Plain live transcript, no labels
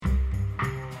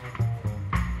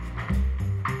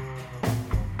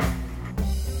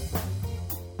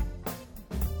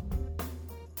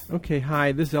Okay,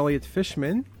 hi, this is Elliot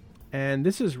Fishman, and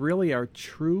this is really our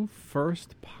true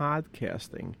first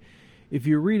podcasting. If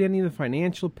you read any of the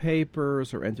financial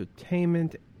papers or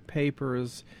entertainment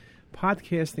papers,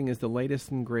 podcasting is the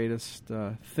latest and greatest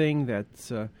thing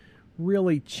that's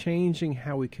really changing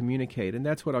how we communicate, and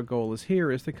that's what our goal is here,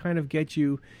 is to kind of get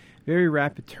you very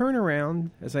rapid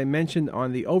turnaround. As I mentioned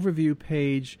on the overview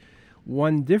page,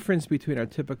 one difference between our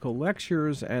typical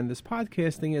lectures and this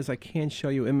podcasting is I can't show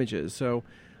you images. So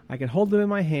I can hold them in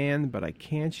my hand, but I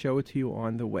can't show it to you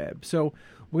on the web. So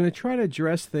we're going to try to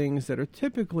address things that are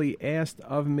typically asked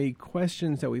of me,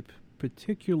 questions that we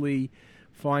particularly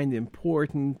find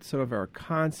important, some of our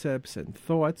concepts and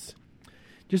thoughts.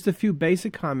 Just a few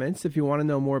basic comments. If you want to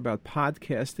know more about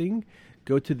podcasting,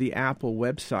 go to the Apple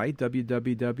website,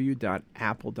 www.apple.com.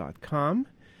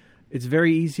 It's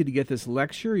very easy to get this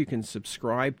lecture. You can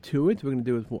subscribe to it. We're going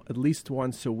to do it at least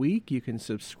once a week. You can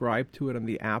subscribe to it on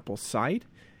the Apple site.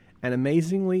 And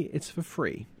amazingly, it's for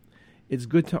free. It's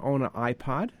good to own an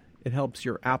iPod. It helps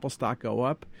your Apple stock go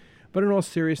up. But in all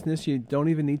seriousness, you don't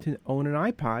even need to own an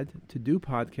iPod to do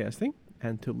podcasting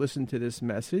and to listen to this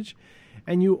message.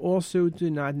 And you also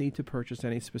do not need to purchase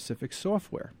any specific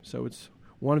software. So it's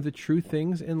one of the true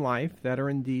things in life that are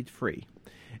indeed free.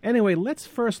 Anyway, let's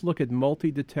first look at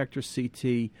multi-detector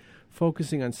CT,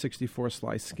 focusing on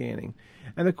 64-slice scanning.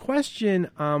 And the question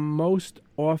I'm most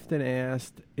often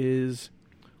asked is,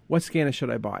 what scanner should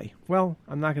I buy? Well,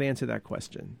 I'm not going to answer that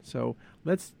question. So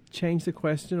let's change the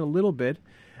question a little bit.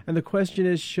 And the question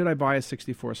is, should I buy a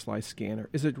 64-slice scanner?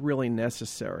 Is it really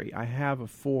necessary? I have a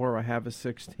 4, I have a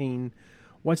 16.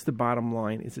 What's the bottom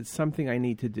line? Is it something I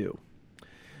need to do?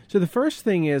 So the first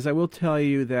thing is, I will tell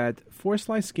you that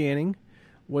 4-slice scanning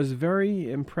was very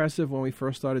impressive when we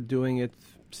first started doing it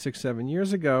 6-7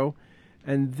 years ago.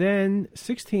 And then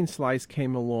 16-slice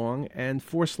came along, and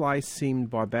 4-slice seemed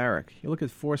barbaric. You look at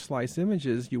 4-slice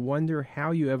images, you wonder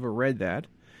how you ever read that,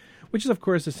 which is, of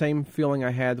course, the same feeling I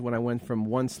had when I went from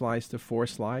 1-slice to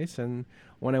 4-slice and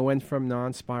when I went from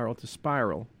non-spiral to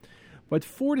spiral. But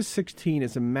 4 to 16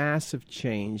 is a massive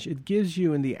change. It gives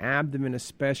you, in the abdomen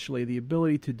especially, the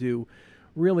ability to do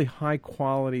really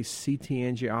high-quality CT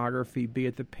angiography, be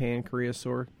it the pancreas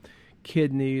or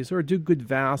kidneys, or do good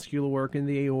vascular work in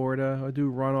the aorta, or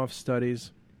do runoff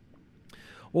studies.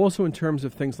 Also, in terms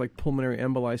of things like pulmonary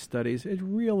emboli studies, it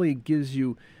really gives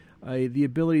you the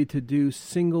ability to do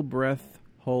single breath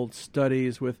hold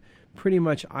studies with pretty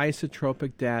much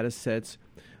isotropic data sets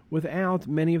without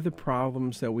many of the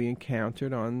problems that we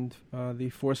encountered on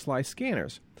the 4-slice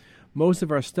scanners. Most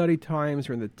of our study times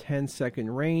are in the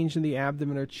 10-second range in the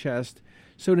abdomen or chest,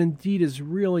 so it indeed is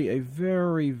really a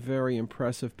very, very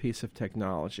impressive piece of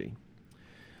technology.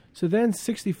 So then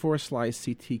 64-slice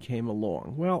CT came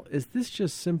along. Well, is this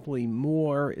just simply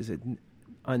more? Is it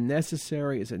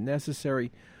unnecessary? Is it necessary?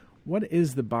 What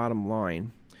is the bottom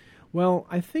line? Well,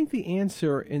 I think the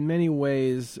answer in many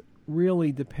ways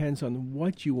really depends on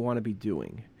what you want to be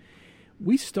doing.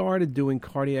 We started doing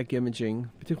cardiac imaging,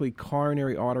 particularly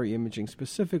coronary artery imaging,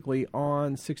 specifically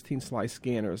on 16-slice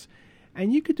scanners.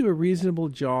 And you could do a reasonable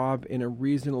job in a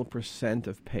reasonable percent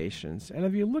of patients. And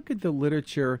if you look at the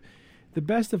literature, the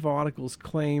best of articles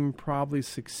claim probably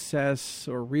success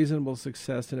or reasonable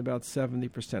success in about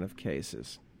 70% of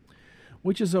cases,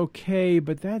 which is okay,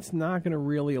 but that's not going to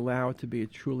really allow it to be a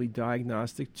truly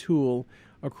diagnostic tool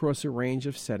across a range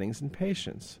of settings and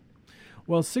patients.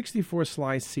 Well,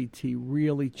 64-slice CT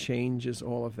really changes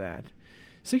all of that.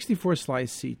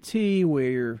 64-slice CT, where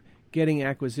you're getting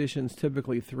acquisitions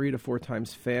typically 3 to 4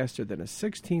 times faster than a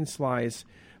 16-slice,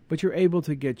 but you're able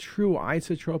to get true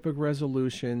isotropic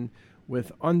resolution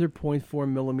with under 0.4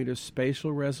 millimeter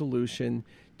spatial resolution,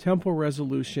 temporal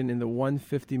resolution in the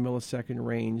 150 millisecond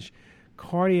range.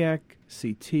 Cardiac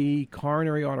CT,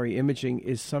 coronary artery imaging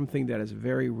is something that is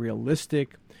very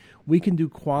realistic. We can do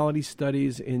quality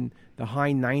studies in the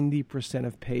high 90%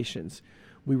 of patients.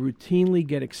 We routinely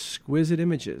get exquisite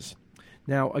images.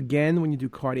 Now, again, when you do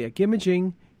cardiac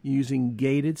imaging, you're using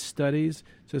gated studies,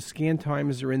 so scan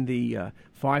times are in the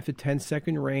 5 to 10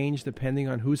 second range, depending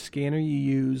on whose scanner you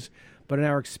use. But in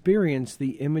our experience,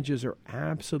 the images are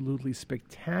absolutely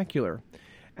spectacular,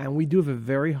 and we do have a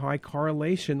very high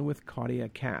correlation with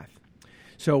cardiac cath.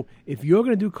 So if you're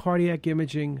going to do cardiac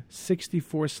imaging,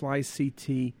 64-slice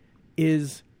CT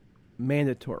is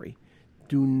mandatory.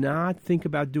 Do not think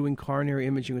about doing coronary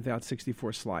imaging without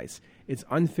 64-slice. It's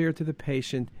unfair to the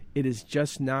patient. It is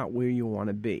just not where you want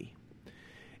to be.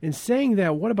 In saying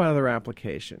that, what about other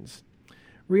applications?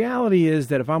 Reality is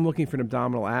that if I'm looking for an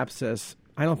abdominal abscess,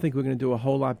 I don't think we're going to do a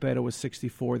whole lot better with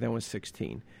 64 than with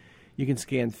 16. You can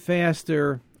scan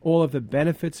faster. All of the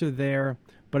benefits are there,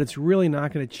 but it's really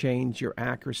not going to change your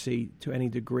accuracy to any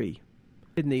degree.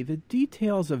 The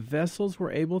details of vessels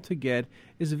we're able to get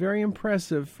is very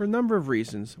impressive for a number of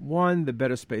reasons. One, the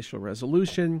better spatial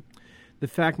resolution, the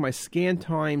fact my scan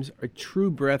times are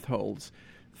true breath holds,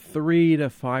 3 to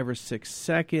 5 or 6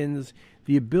 seconds,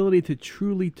 the ability to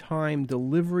truly time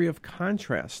delivery of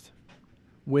contrast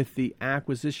with the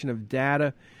acquisition of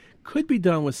data could be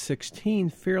done with 16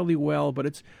 fairly well, but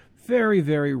it's very,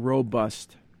 very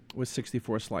robust with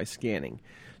 64 slice scanning.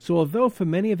 So although for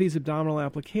many of these abdominal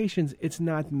applications it's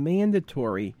not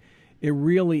mandatory, it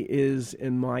really is,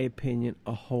 in my opinion,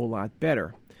 a whole lot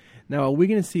better. Now, are we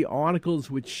going to see articles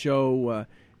which show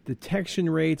detection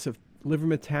rates of liver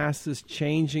metastasis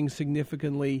changing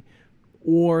significantly,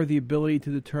 or the ability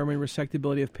to determine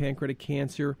resectability of pancreatic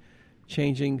cancer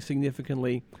changing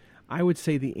significantly? I would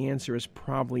say the answer is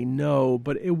probably no,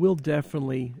 but it will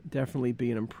definitely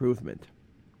be an improvement.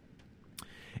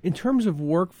 In terms of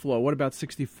workflow, what about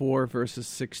 64 versus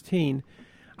 16?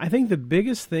 I think the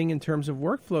biggest thing in terms of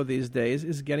workflow these days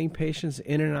is getting patients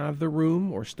in and out of the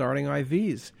room or starting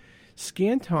IVs.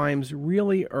 Scan times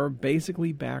really are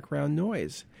basically background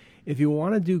noise. If you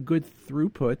want to do good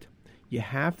throughput, you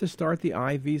have to start the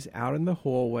IVs out in the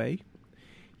hallway.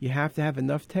 You have to have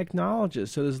enough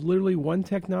technologists. So there's literally one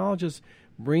technologist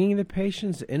bringing the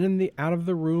patients in and out of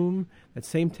the room. That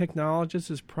same technologist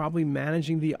is probably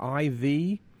managing the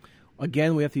IV.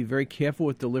 Again, we have to be very careful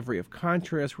with delivery of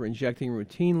contrast. We're injecting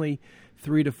routinely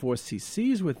 3 to 4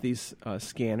 cc's with these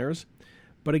scanners.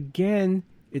 But again,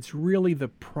 it's really the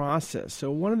process.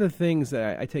 So one of the things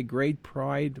that I take great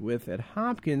pride with at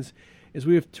Hopkins is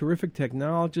we have terrific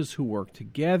technologists who work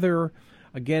together.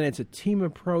 Again, it's a team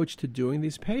approach to doing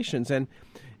these patients. And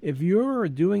if you're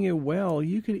doing it well,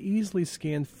 you could easily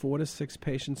scan 4 to 6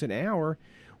 patients an hour.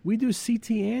 We do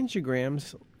CT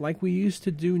angiograms like we used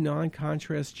to do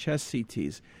non-contrast chest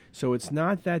CTs. So it's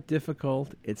not that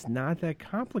difficult. It's not that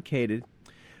complicated.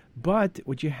 But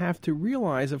what you have to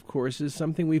realize, of course, is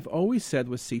something we've always said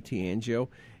with CT angio.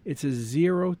 It's a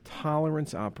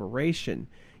zero-tolerance operation.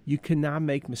 You cannot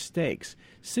make mistakes.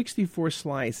 64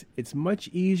 slice, it's much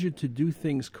easier to do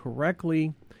things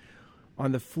correctly.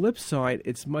 On the flip side,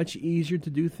 it's much easier to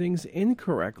do things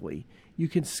incorrectly. You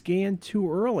can scan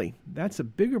too early. That's a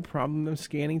bigger problem than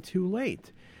scanning too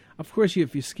late. Of course,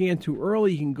 if you scan too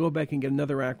early, you can go back and get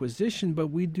another acquisition, but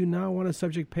we do not want to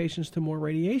subject patients to more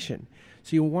radiation.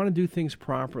 So you want to do things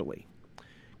properly.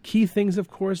 Key things, of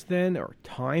course, then, are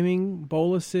timing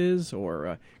boluses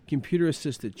or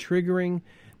computer-assisted triggering.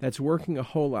 That's working a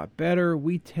whole lot better.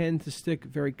 We tend to stick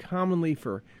very commonly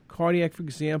for cardiac, for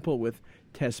example, with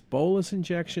test bolus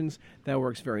injections. That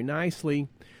works very nicely.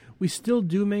 We still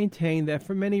do maintain that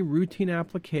for many routine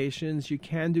applications, you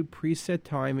can do preset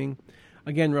timing.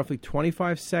 Again, roughly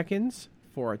 25 seconds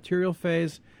for arterial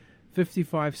phase,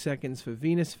 55 seconds for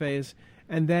venous phase,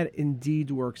 and that indeed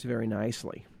works very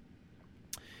nicely.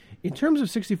 In terms of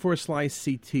 64 slice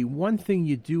CT, one thing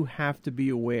you do have to be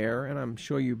aware, and I'm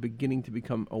sure you're beginning to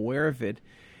become aware of it,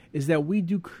 is that we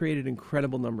do create an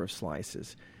incredible number of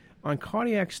slices. On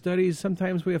cardiac studies,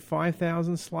 sometimes we have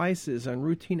 5,000 slices. On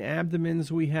routine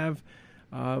abdomens, we have,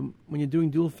 when you're doing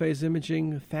dual-phase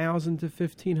imaging, 1,000 to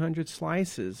 1,500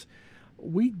 slices.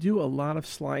 We do a lot of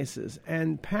slices,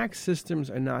 and PACS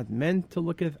systems are not meant to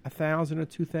look at 1,000 or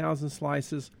 2,000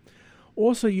 slices.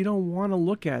 Also, you don't want to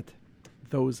look at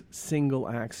those single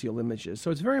axial images.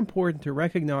 So it's very important to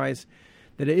recognize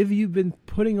that if you've been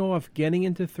putting off getting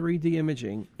into 3D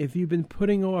imaging, if you've been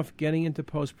putting off getting into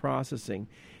post-processing,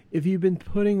 if you've been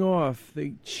putting off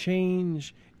the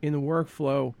change in the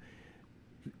workflow,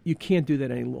 you can't do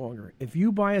that any longer. If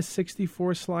you buy a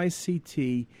 64 slice CT,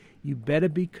 you better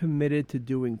be committed to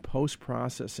doing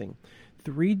post-processing.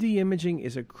 3D imaging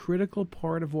is a critical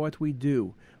part of what we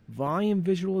do. Volume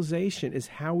visualization is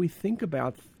how we think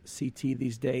about CT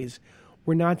these days.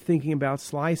 We're not thinking about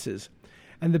slices.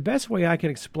 And the best way I can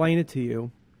explain it to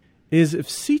you is if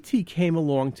CT came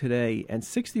along today and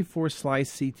 64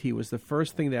 slice CT was the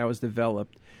first thing that was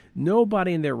developed,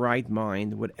 nobody in their right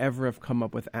mind would ever have come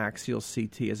up with axial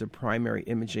CT as a primary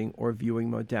imaging or viewing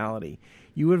modality.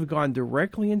 You would have gone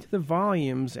directly into the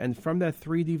volumes, and from that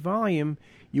 3D volume,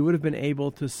 you would have been able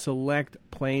to select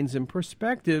planes and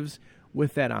perspectives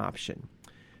with that option.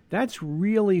 That's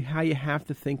really how you have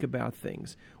to think about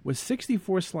things. With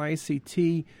 64 slice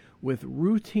CT, with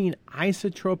routine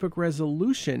isotropic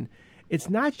resolution, it's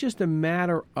not just a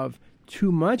matter of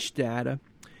too much data.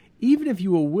 Even if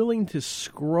you were willing to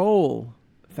scroll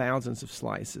thousands of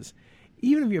slices,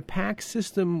 even if your PACS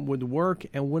system would work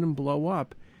and wouldn't blow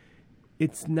up,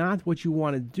 it's not what you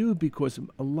want to do because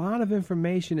a lot of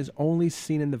information is only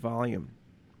seen in the volume.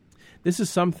 This is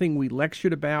something we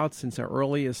lectured about since our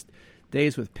earliest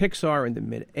days with Pixar in the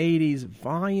mid-'80s.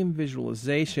 Volume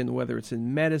visualization, whether it's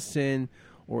in medicine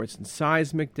or it's in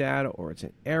seismic data or it's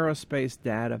in aerospace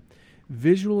data,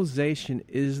 visualization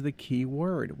is the key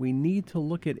word. We need to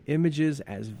look at images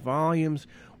as volumes.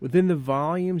 Within the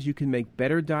volumes, you can make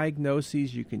better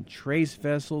diagnoses. You can trace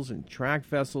vessels and track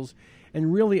vessels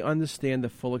and really understand the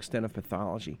full extent of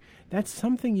pathology. That's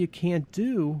something you can't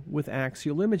do with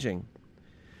axial imaging.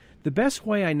 The best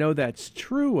way I know that's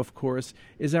true, of course,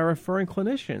 is our referring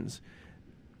clinicians.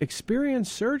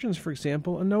 Experienced surgeons, for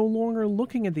example, are no longer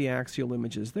looking at the axial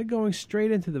images. They're going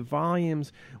straight into the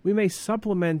volumes. We may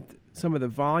supplement some of the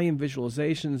volume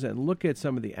visualizations and look at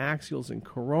some of the axials and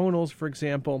coronals, for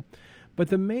example, but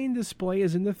the main display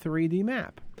is in the 3D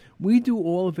map. We do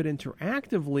all of it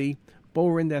interactively, but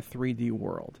we're in that 3D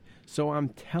world. So I'm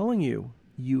telling you,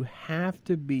 you have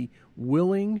to be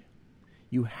willing,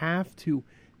 you have to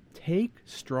take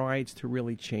strides to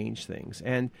really change things.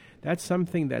 And that's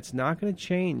something that's not going to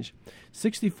change.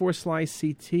 64 slice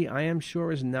CT, I am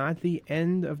sure, is not the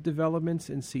end of developments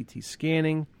in CT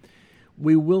scanning.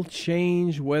 We will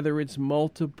change whether it's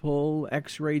multiple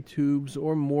X-ray tubes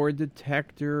or more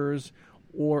detectors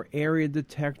or area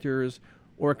detectors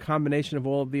or a combination of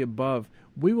all of the above.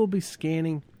 We will be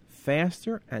scanning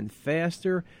faster and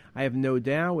faster. I have no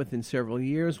doubt within several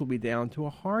years we'll be down to a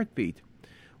heartbeat.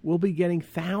 We'll be getting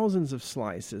thousands of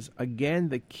slices. Again,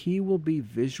 the key will be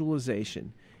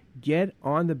visualization. Get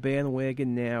on the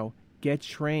bandwagon now. Get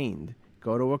trained.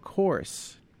 Go to a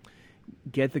course.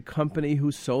 Get the company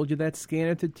who sold you that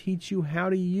scanner to teach you how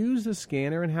to use the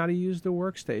scanner and how to use the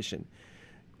workstation.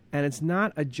 And it's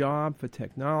not a job for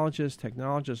technologists.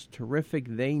 Technologists are terrific.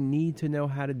 They need to know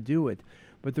how to do it.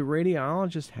 But the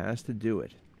radiologist has to do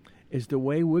it. Is the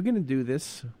way we're going to do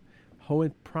this whole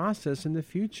process in the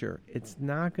future. It's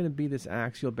not going to be this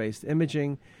axial-based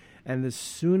imaging. And the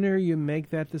sooner you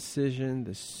make that decision,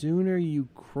 the sooner you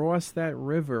cross that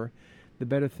river, the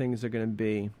better things are going to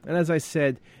be. And as I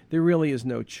said, there really is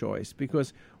no choice,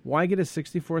 because why get a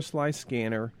 64-slice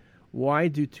scanner? Why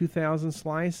do 2,000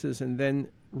 slices and then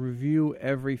review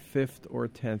every 5th or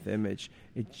 10th image?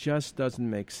 It just doesn't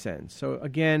make sense. So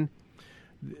again,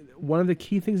 one of the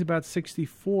key things about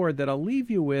 64 that I'll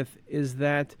leave you with is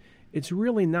that it's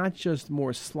really not just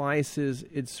more slices.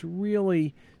 It's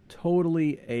really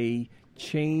totally a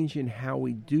change in how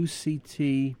we do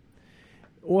CT.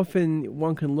 Often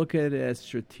one can look at it as a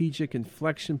strategic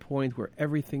inflection point where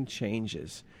everything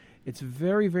changes. It's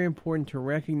very, very important to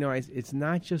recognize it's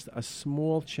not just a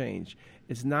small change.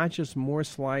 It's not just more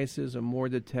slices or more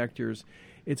detectors.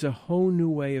 It's a whole new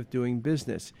way of doing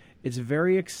business. It's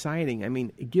very exciting. I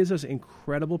mean, it gives us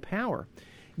incredible power.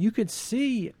 You could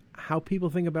see how people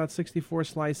think about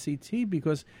 64-slice CT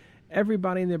because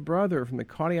everybody and their brother, from the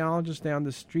cardiologist down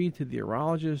the street to the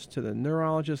urologist to the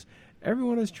neurologist,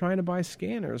 everyone is trying to buy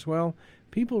scanners. Well,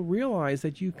 people realize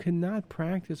that you cannot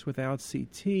practice without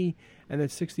CT, and that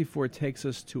 64 takes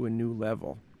us to a new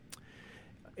level.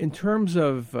 In terms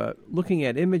of looking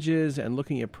at images and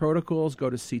looking at protocols, go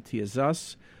to CT as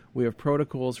Us. We have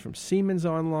protocols from Siemens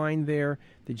online there.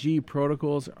 The GE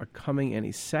protocols are coming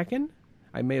any second.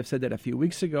 I may have said that a few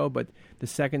weeks ago, but the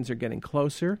seconds are getting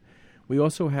closer. We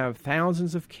also have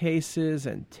thousands of cases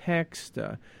and text.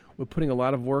 We're putting a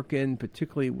lot of work in,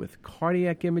 particularly with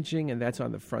cardiac imaging, and that's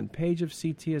on the front page of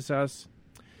CT as Us.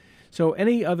 So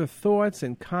any other thoughts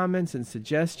and comments and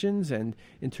suggestions? And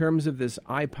in terms of this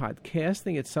iPod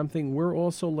casting, it's something we're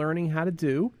also learning how to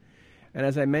do. And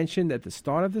as I mentioned at the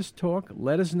start of this talk,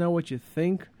 let us know what you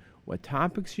think, what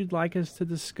topics you'd like us to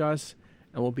discuss,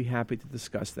 and we'll be happy to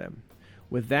discuss them.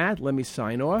 With that, let me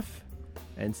sign off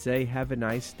and say have a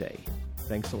nice day.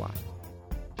 Thanks a lot.